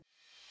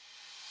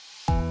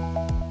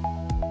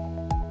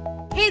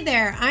Hey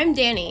there, I'm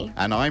Danny.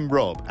 And I'm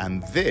Rob,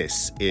 and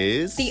this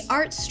is... the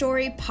Art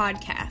Story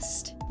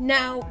Podcast.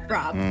 Now,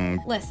 Rob,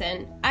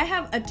 listen, I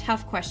have a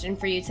tough question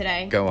for you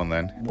today. Go on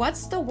then.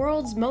 What's the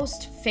world's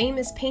most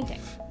famous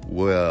painting?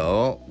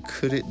 Well,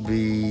 could it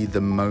be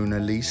the Mona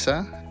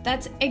Lisa?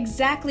 That's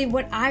exactly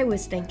what I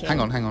was thinking.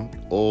 Hang on.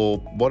 Or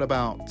what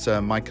about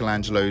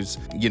Michelangelo's,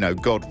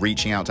 God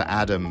reaching out to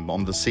Adam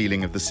on the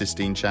ceiling of the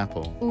Sistine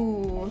Chapel?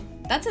 Ooh,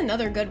 that's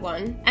another good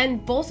one.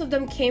 And both of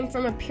them came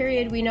from a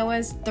period we know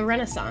as the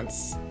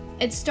Renaissance.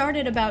 It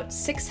started about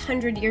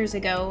 600 years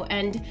ago,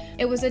 and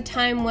it was a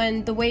time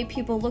when the way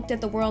people looked at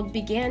the world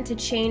began to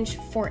change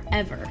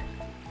forever.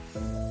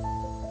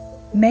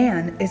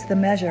 Man is the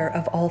measure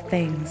of all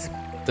things.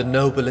 The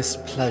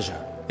noblest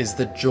pleasure is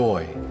the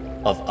joy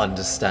of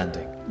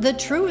understanding. The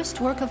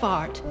truest work of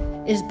art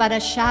is but a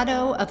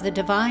shadow of the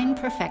divine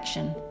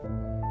perfection.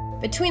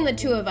 Between the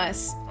two of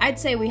us, I'd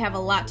say we have a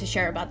lot to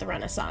share about the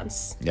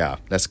Renaissance. Yeah,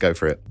 let's go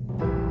for it.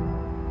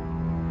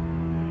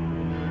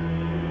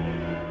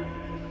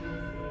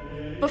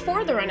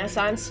 Before the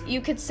Renaissance,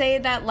 you could say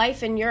that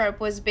life in Europe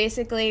was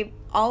basically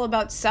all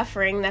about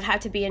suffering that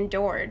had to be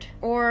endured,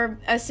 or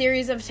a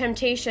series of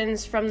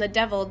temptations from the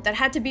devil that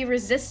had to be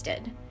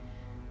resisted.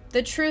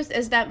 The truth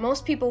is that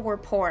most people were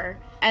poor,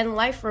 and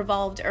life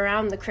revolved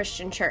around the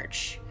Christian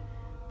church.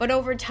 But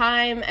over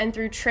time and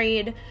through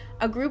trade,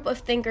 a group of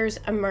thinkers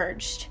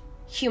emerged,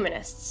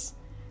 humanists.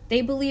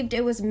 They believed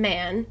it was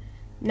man,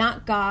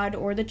 not God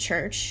or the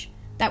church,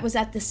 that was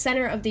at the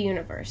center of the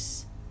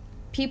universe.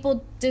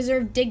 People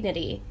deserved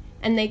dignity,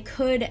 and they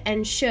could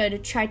and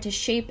should try to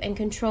shape and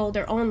control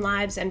their own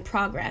lives and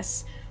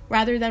progress,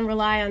 rather than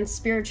rely on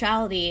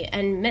spirituality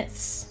and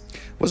myths.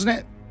 Wasn't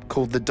it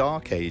called the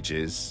Dark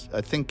Ages?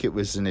 I think it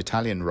was an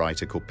Italian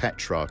writer called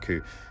Petrarch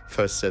who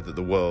first said that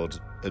the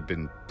world had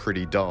been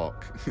pretty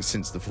dark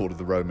since the fall of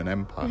the Roman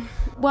Empire.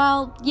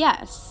 Well,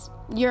 yes,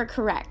 you're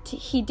correct.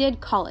 He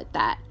did call it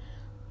that.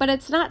 But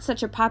it's not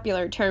such a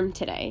popular term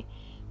today.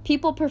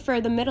 People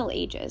prefer the Middle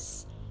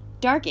Ages.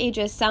 Dark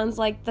Ages sounds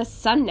like the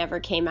sun never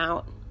came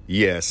out.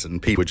 Yes,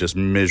 and people were just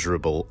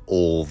miserable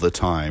all the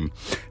time.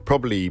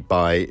 Probably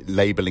by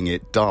labelling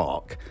it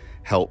dark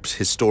helped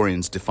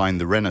historians define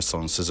the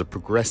Renaissance as a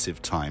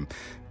progressive time.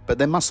 But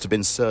there must have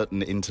been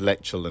certain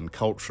intellectual and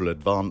cultural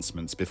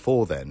advancements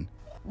before then.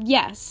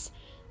 Yes,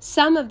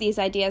 some of these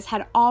ideas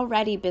had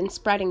already been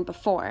spreading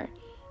before,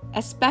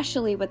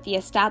 especially with the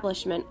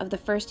establishment of the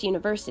first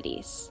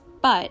universities.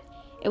 But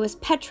it was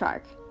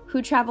Petrarch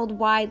who traveled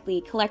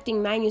widely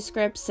collecting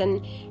manuscripts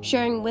and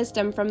sharing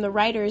wisdom from the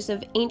writers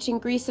of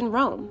ancient Greece and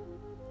Rome.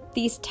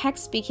 These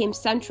texts became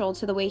central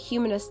to the way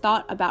humanists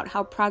thought about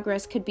how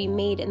progress could be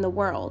made in the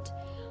world,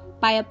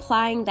 by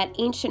applying that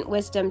ancient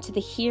wisdom to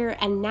the here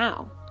and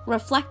now,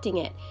 reflecting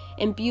it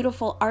in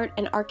beautiful art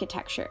and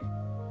architecture.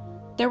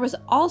 There was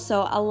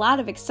also a lot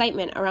of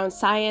excitement around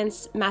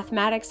science,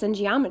 mathematics, and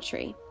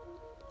geometry.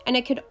 And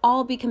it could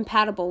all be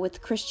compatible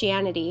with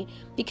Christianity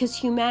because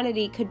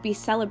humanity could be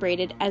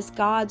celebrated as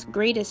God's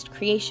greatest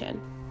creation.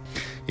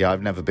 Yeah,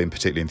 I've never been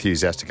particularly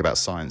enthusiastic about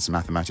science,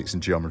 mathematics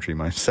and geometry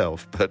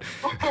myself, but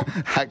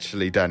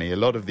actually, Danny, a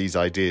lot of these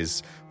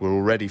ideas were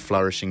already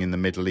flourishing in the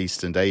Middle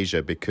East and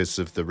Asia because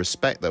of the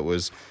respect that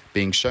was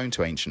being shown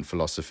to ancient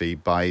philosophy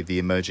by the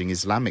emerging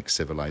Islamic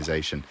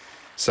civilization.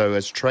 So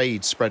as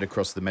trade spread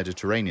across the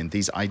Mediterranean,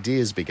 these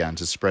ideas began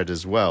to spread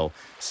as well,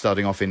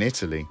 starting off in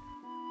Italy.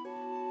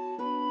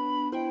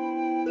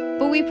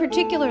 But we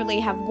particularly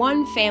have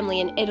one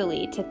family in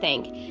Italy to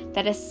thank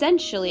that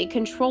essentially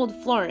controlled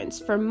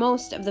Florence for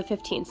most of the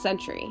 15th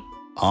century.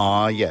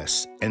 Ah,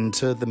 yes,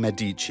 enter the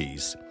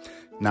Medicis.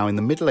 Now, in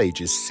the Middle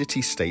Ages,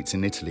 city-states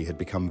in Italy had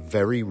become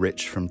very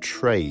rich from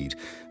trade.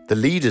 The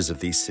leaders of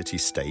these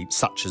city-states,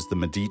 such as the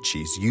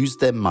Medicis, used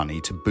their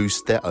money to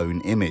boost their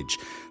own image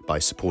by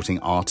supporting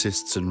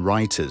artists and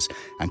writers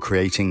and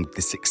creating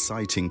this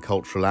exciting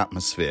cultural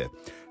atmosphere.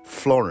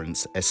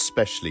 Florence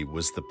especially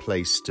was the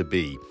place to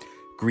be.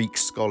 Greek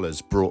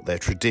scholars brought their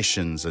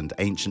traditions and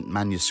ancient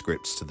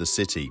manuscripts to the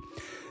city.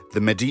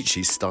 The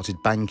Medici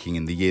started banking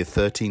in the year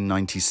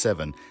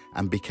 1397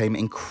 and became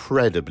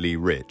incredibly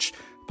rich,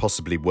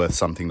 possibly worth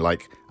something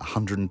like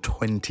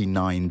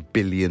 $129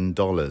 billion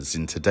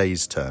in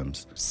today's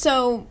terms.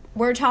 So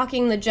we're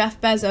talking the Jeff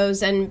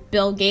Bezos and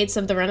Bill Gates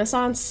of the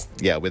Renaissance?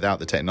 Yeah, without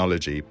the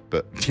technology,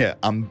 but yeah,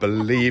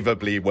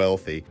 unbelievably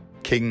wealthy.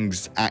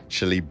 Kings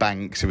actually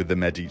banked with the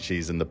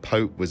Medicis, and the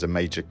Pope was a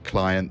major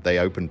client. They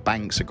opened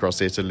banks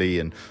across Italy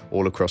and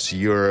all across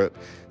Europe.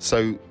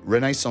 So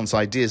Renaissance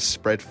ideas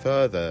spread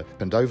further,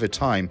 and over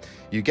time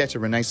you get a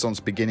Renaissance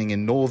beginning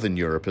in Northern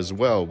Europe as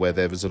well, where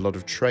there was a lot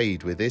of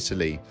trade with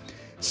Italy.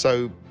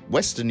 So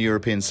Western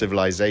European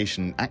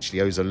civilization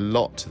actually owes a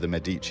lot to the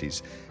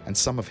Medicis, and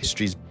some of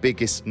history's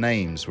biggest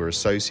names were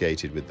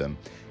associated with them.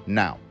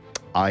 Now,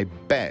 I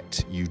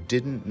bet you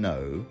didn't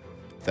know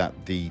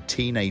that the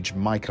teenage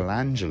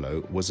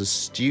Michelangelo was a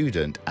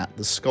student at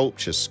the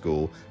sculpture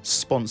school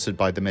sponsored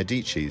by the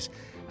Medicis,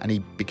 and he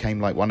became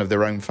like one of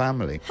their own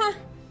family. Huh.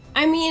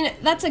 I mean,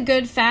 that's a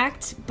good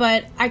fact,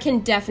 but I can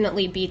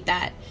definitely beat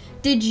that.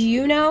 Did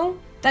you know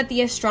that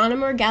the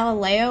astronomer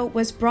Galileo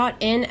was brought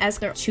in as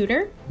their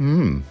tutor.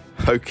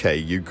 Okay,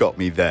 you got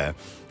me there.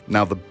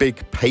 Now, the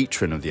big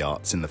patron of the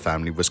arts in the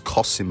family was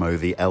Cosimo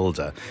the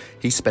Elder.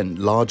 He spent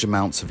large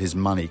amounts of his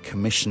money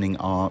commissioning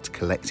art,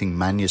 collecting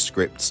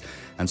manuscripts,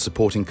 and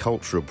supporting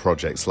cultural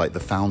projects like the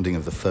founding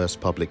of the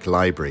first public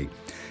library.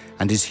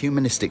 And his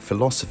humanistic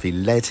philosophy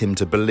led him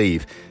to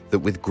believe that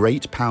with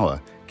great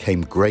power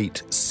came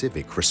great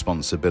civic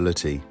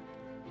responsibility.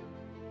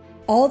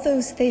 All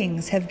those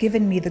things have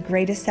given me the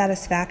greatest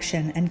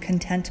satisfaction and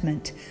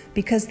contentment,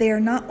 because they are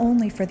not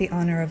only for the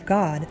honor of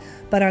God,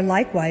 but are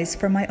likewise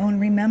for my own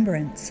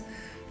remembrance.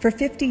 For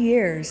 50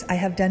 years I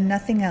have done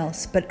nothing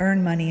else but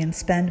earn money and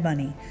spend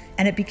money,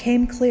 and it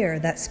became clear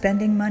that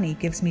spending money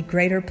gives me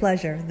greater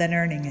pleasure than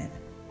earning it.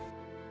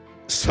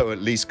 So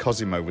at least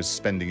Cosimo was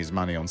spending his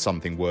money on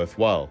something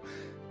worthwhile.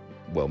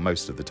 Well,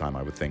 most of the time,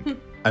 I would think.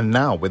 And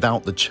now,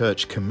 without the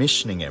church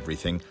commissioning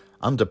everything,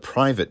 under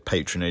private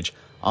patronage,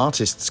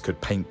 artists could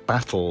paint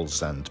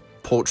battles and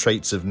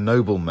portraits of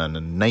noblemen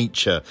and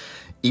nature,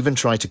 even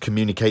try to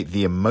communicate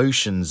the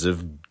emotions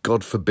of,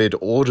 God forbid,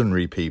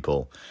 ordinary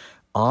people.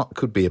 Art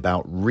could be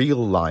about real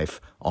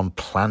life on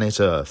planet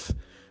Earth.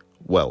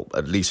 Well,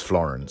 at least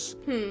Florence.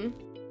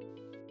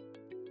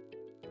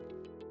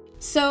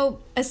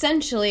 So,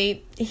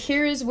 essentially,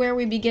 here is where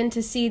we begin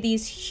to see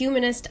these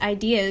humanist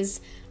ideas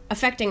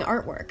affecting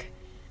artwork.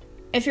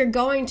 If you're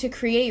going to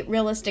create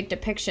realistic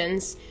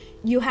depictions,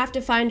 you have to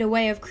find a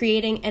way of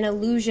creating an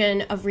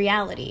illusion of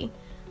reality,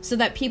 so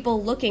that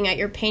people looking at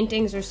your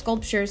paintings or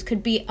sculptures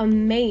could be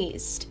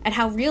amazed at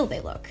how real they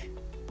look.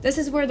 This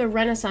is where the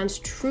Renaissance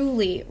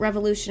truly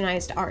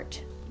revolutionized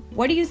art.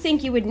 What do you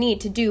think you would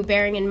need to do,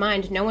 bearing in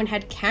mind no one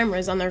had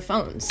cameras on their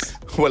phones?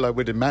 Well, I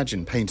would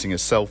imagine painting a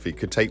selfie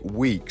could take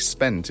weeks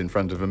spent in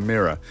front of a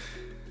mirror.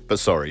 But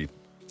sorry,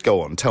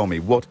 go on, tell me,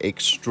 what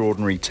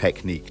extraordinary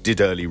technique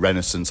did early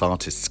Renaissance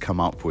artists come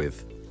up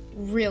with?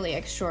 Really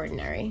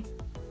extraordinary.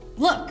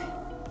 Look,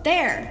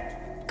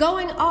 there,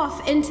 going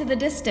off into the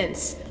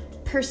distance.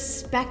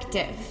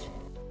 Perspective.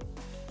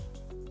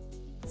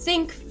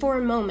 Think for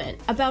a moment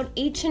about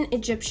ancient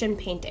Egyptian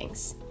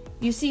paintings.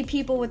 You see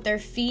people with their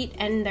feet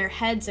and their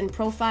heads in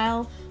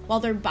profile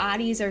while their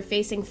bodies are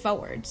facing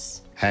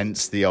forwards.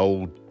 Hence the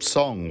old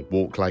song,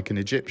 Walk Like an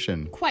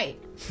Egyptian. Quite.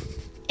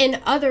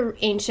 In other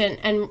ancient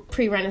and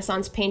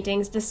pre-Renaissance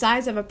paintings, the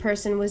size of a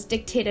person was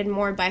dictated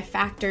more by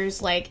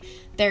factors like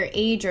their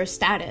age or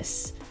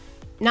status,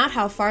 not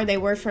how far they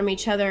were from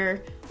each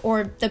other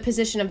or the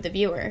position of the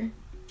viewer.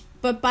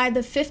 But by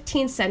the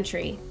 15th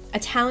century,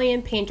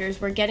 Italian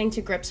painters were getting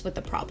to grips with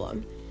the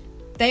problem.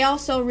 They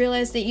also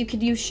realized that you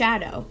could use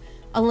shadow,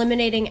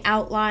 eliminating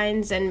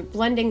outlines and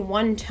blending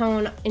one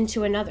tone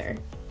into another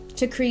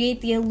to create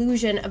the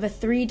illusion of a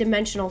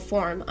three-dimensional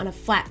form on a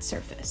flat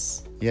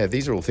surface. Yeah,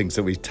 these are all things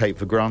that we take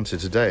for granted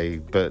today,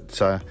 but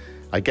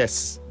I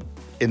guess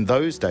in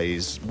those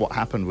days what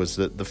happened was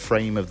that the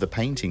frame of the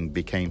painting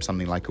became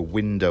something like a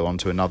window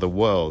onto another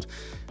world,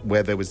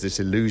 where there was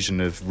this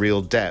illusion of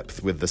real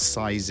depth with the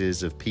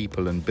sizes of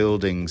people and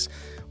buildings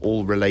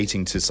all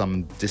relating to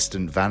some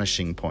distant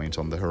vanishing point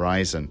on the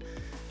horizon.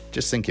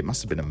 Just think, it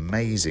must have been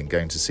amazing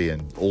going to see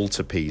an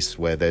altarpiece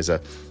where there's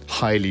a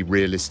highly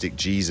realistic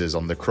Jesus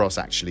on the cross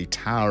actually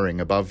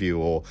towering above you,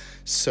 or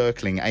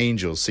circling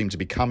angels seem to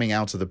be coming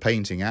out of the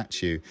painting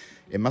at you.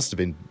 It must have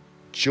been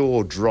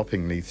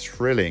jaw-droppingly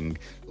thrilling,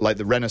 like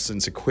the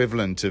Renaissance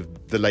equivalent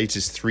of the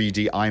latest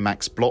 3D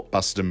IMAX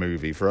blockbuster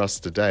movie for us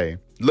today.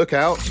 Look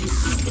out!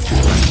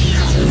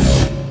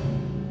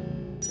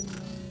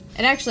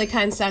 It actually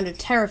kind of sounded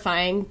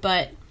terrifying,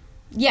 but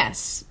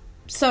yes.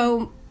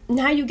 So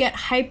now you get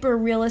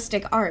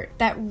hyper-realistic art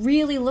that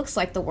really looks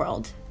like the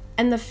world,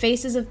 and the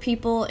faces of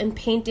people in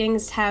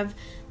paintings have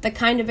the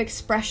kind of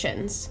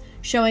expressions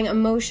showing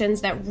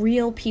emotions that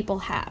real people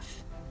have.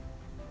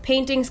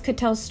 Paintings could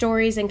tell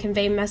stories and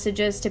convey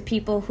messages to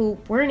people who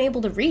weren't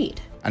able to read.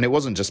 And it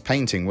wasn't just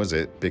painting, was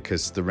it?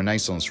 Because the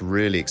Renaissance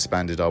really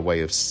expanded our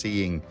way of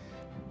seeing,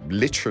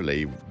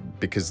 literally,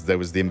 because there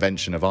was the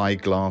invention of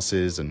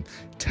eyeglasses and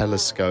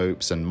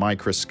telescopes and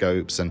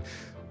microscopes and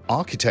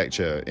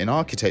architecture. In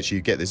architecture,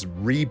 you get this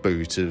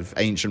reboot of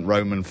ancient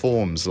Roman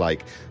forms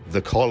like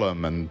the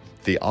column and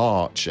the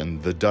arch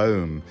and the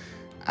dome.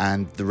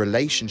 And the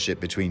relationship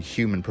between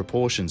human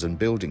proportions and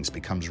buildings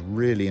becomes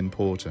really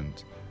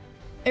important.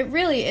 It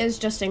really is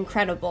just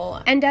incredible.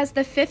 And as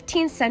the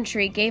 15th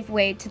century gave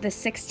way to the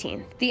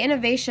 16th, the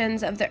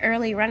innovations of the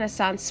early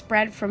Renaissance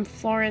spread from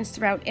Florence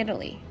throughout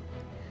Italy.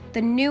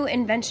 The new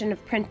invention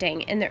of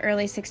printing in the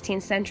early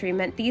 16th century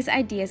meant these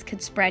ideas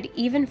could spread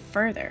even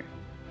further.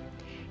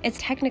 Its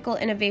technical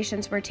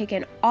innovations were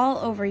taken all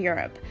over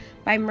Europe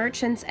by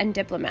merchants and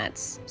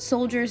diplomats,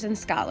 soldiers and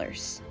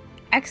scholars.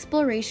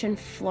 Exploration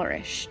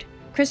flourished.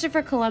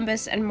 Christopher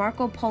Columbus and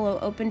Marco Polo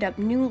opened up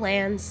new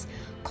lands,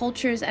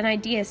 cultures, and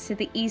ideas to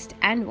the east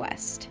and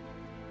west.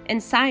 In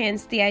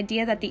science, the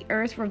idea that the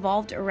Earth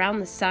revolved around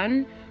the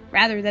sun,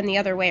 rather than the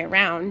other way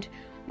around,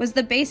 was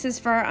the basis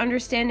for our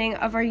understanding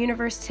of our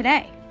universe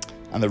today.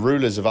 And the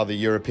rulers of other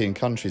European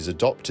countries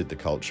adopted the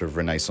culture of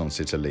Renaissance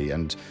Italy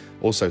and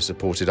also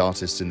supported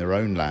artists in their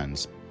own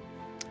lands.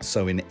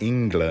 So in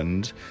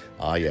England,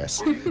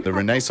 the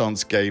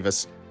Renaissance gave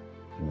us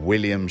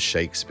William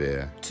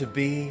Shakespeare. To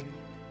be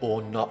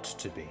or not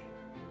to be?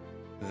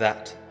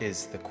 That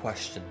is the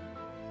question.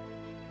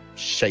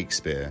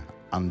 Shakespeare,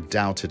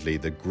 undoubtedly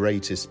the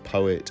greatest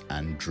poet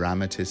and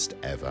dramatist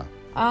ever.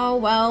 Oh,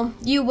 well,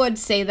 you would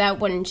say that,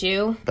 wouldn't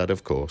you? But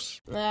of course.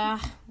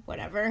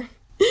 Whatever.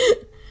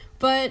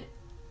 But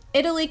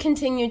Italy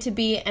continued to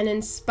be an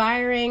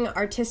inspiring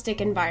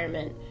artistic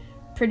environment,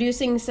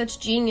 producing such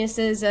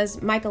geniuses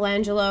as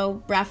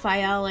Michelangelo,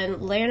 Raphael,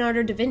 and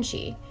Leonardo da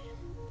Vinci.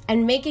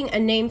 And making a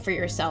name for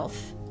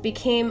yourself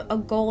became a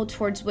goal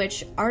towards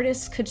which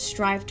artists could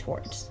strive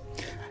towards.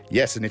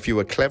 Yes, and if you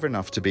were clever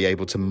enough to be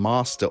able to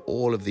master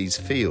all of these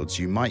fields,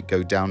 you might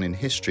go down in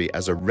history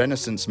as a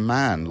Renaissance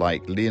man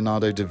like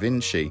Leonardo da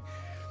Vinci.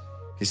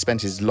 He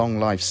spent his long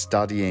life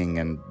studying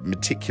and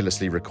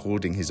meticulously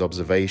recording his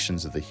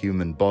observations of the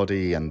human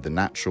body and the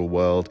natural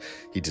world.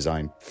 He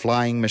designed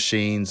flying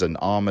machines and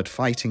armored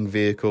fighting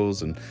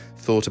vehicles and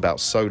thought about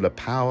solar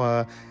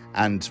power.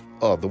 And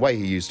the way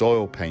he used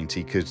oil paint,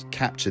 he could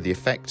capture the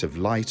effect of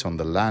light on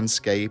the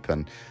landscape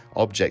and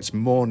objects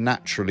more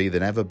naturally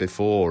than ever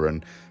before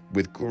and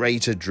with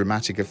greater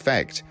dramatic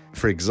effect.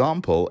 For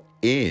example,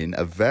 in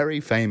a very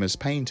famous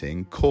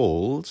painting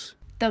called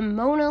The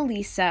Mona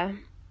Lisa.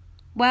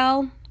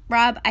 Well,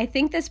 Rob, I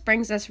think this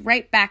brings us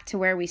right back to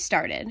where we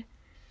started.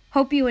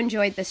 Hope you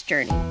enjoyed this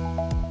journey.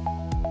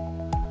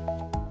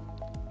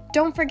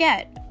 Don't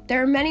forget,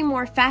 there are many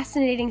more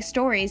fascinating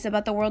stories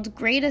about the world's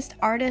greatest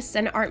artists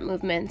and art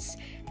movements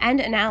and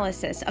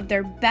analysis of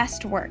their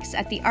best works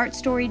at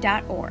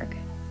theartstory.org.